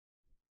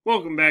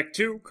Welcome back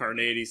to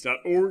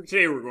Carneades.org.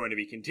 Today we're going to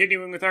be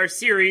continuing with our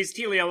series,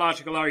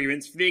 Teleological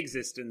Arguments for the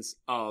Existence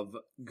of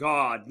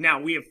God. Now,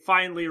 we have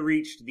finally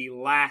reached the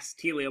last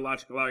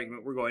teleological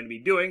argument we're going to be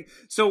doing,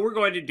 so we're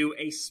going to do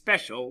a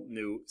special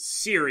new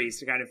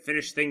series to kind of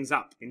finish things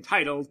up,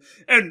 entitled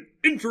An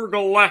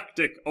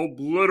Intergalactic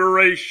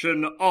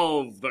Obliteration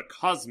of the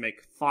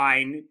Cosmic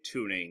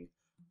Fine-Tuning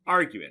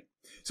Argument.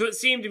 So it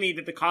seemed to me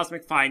that the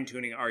cosmic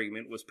fine-tuning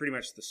argument was pretty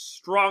much the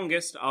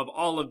strongest of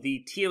all of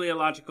the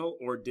teleological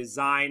or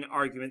design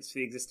arguments for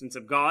the existence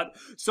of God.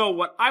 So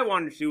what I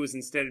wanted to do was,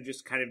 instead of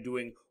just kind of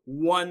doing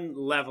one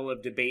level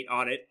of debate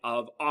on it,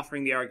 of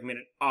offering the argument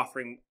and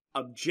offering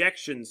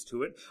objections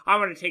to it, I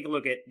want to take a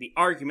look at the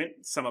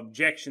argument, some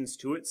objections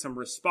to it, some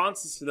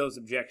responses to those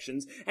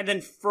objections, and then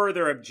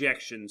further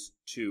objections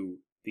to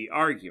the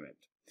argument.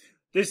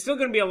 There's still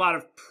going to be a lot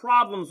of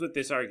problems with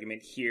this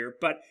argument here,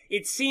 but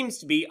it seems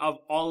to be, of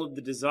all of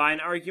the design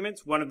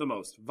arguments, one of the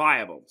most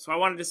viable. So I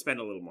wanted to spend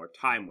a little more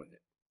time with it.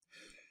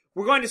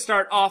 We're going to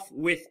start off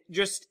with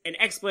just an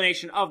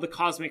explanation of the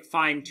cosmic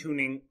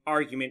fine-tuning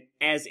argument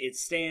as it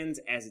stands,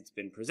 as it's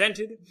been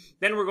presented.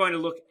 Then we're going to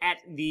look at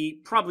the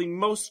probably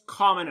most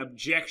common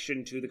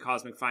objection to the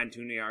cosmic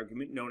fine-tuning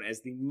argument, known as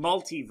the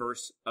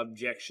multiverse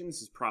objection.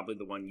 This is probably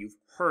the one you've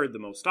heard the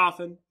most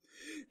often.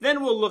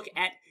 Then we'll look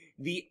at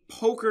the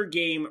poker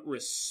game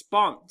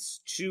response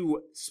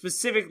to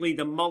specifically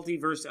the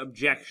multiverse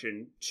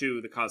objection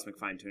to the cosmic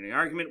fine-tuning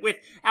argument with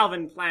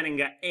Alvin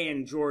Plantinga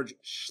and George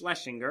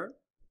Schlesinger.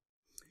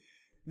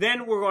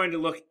 Then we're going to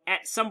look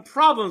at some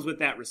problems with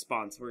that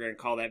response. We're going to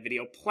call that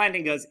video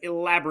Plantinga's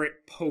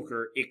Elaborate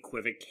Poker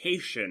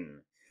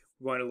Equivocation.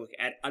 We're going to look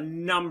at a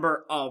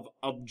number of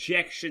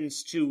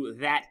objections to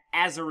that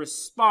as a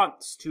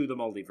response to the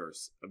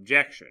multiverse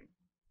objection.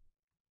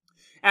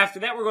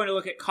 After that, we're going to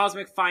look at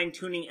cosmic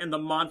fine-tuning and the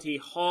Monty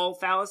Hall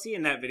fallacy.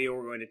 In that video,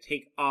 we're going to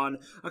take on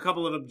a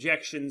couple of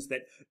objections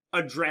that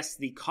address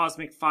the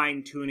cosmic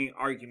fine-tuning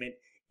argument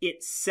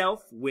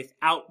itself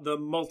without the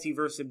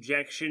multiverse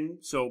objection.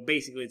 So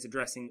basically, it's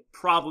addressing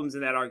problems in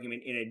that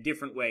argument in a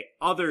different way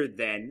other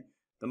than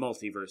the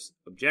multiverse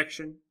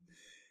objection.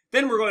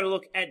 Then we're going to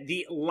look at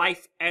the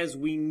life as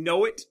we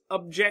know it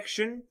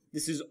objection.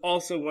 This is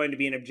also going to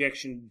be an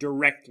objection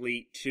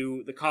directly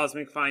to the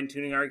cosmic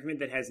fine-tuning argument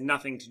that has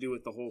nothing to do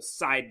with the whole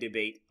side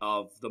debate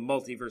of the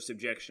multiverse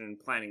objection and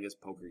Plantinga's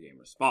poker game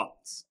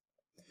response.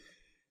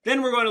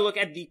 Then we're going to look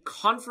at the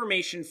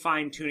confirmation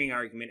fine-tuning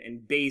argument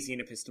and Bayesian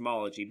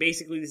epistemology.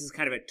 Basically, this is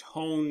kind of a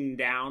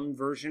toned-down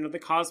version of the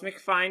cosmic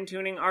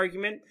fine-tuning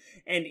argument,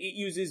 and it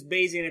uses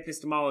Bayesian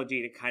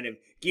epistemology to kind of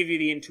give you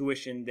the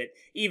intuition that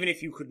even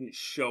if you couldn't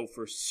show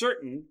for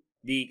certain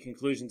the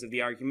conclusions of the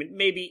argument,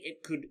 maybe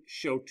it could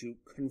show to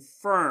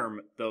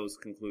confirm those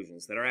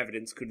conclusions, that our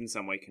evidence could in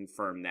some way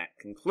confirm that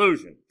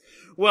conclusion.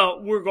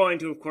 Well, we're going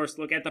to, of course,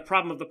 look at the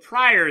problem of the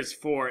priors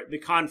for the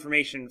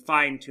confirmation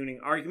fine-tuning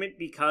argument,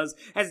 because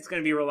as it's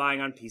going to be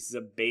relying on pieces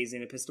of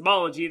Bayesian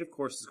epistemology, it, of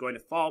course, is going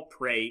to fall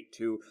prey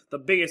to the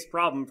biggest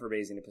problem for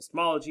Bayesian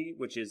epistemology,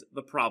 which is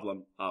the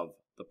problem of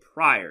the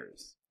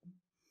priors.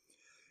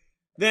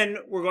 Then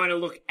we're going to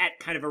look at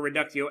kind of a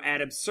reductio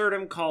ad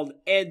absurdum called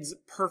Ed's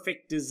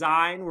Perfect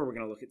Design, where we're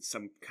going to look at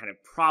some kind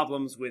of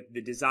problems with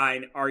the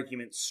design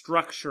argument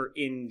structure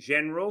in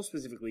general,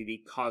 specifically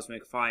the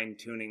cosmic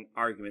fine-tuning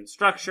argument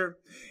structure.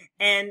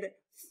 And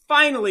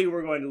finally,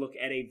 we're going to look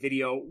at a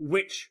video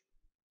which,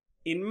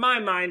 in my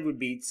mind, would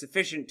be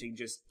sufficient to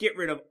just get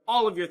rid of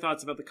all of your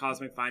thoughts about the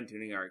cosmic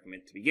fine-tuning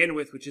argument to begin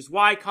with, which is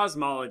why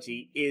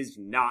cosmology is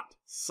not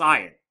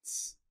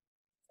science,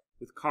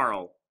 with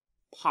Karl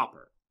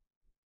Popper.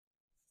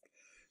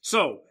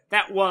 So,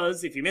 that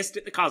was, if you missed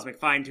it, the cosmic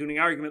fine-tuning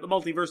argument, the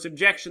multiverse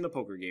objection, the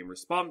poker game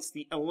response,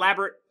 the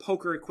elaborate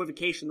poker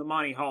equivocation, the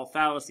Monty Hall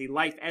fallacy,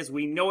 life as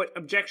we know it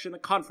objection, the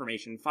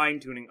confirmation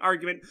fine-tuning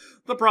argument,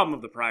 the problem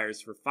of the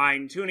priors for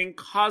fine-tuning.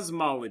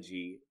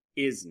 Cosmology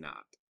is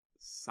not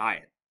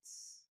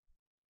science.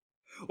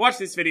 Watch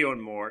this video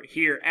and more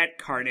here at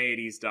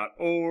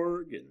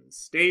Carneades.org, and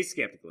stay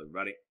skeptical,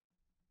 everybody.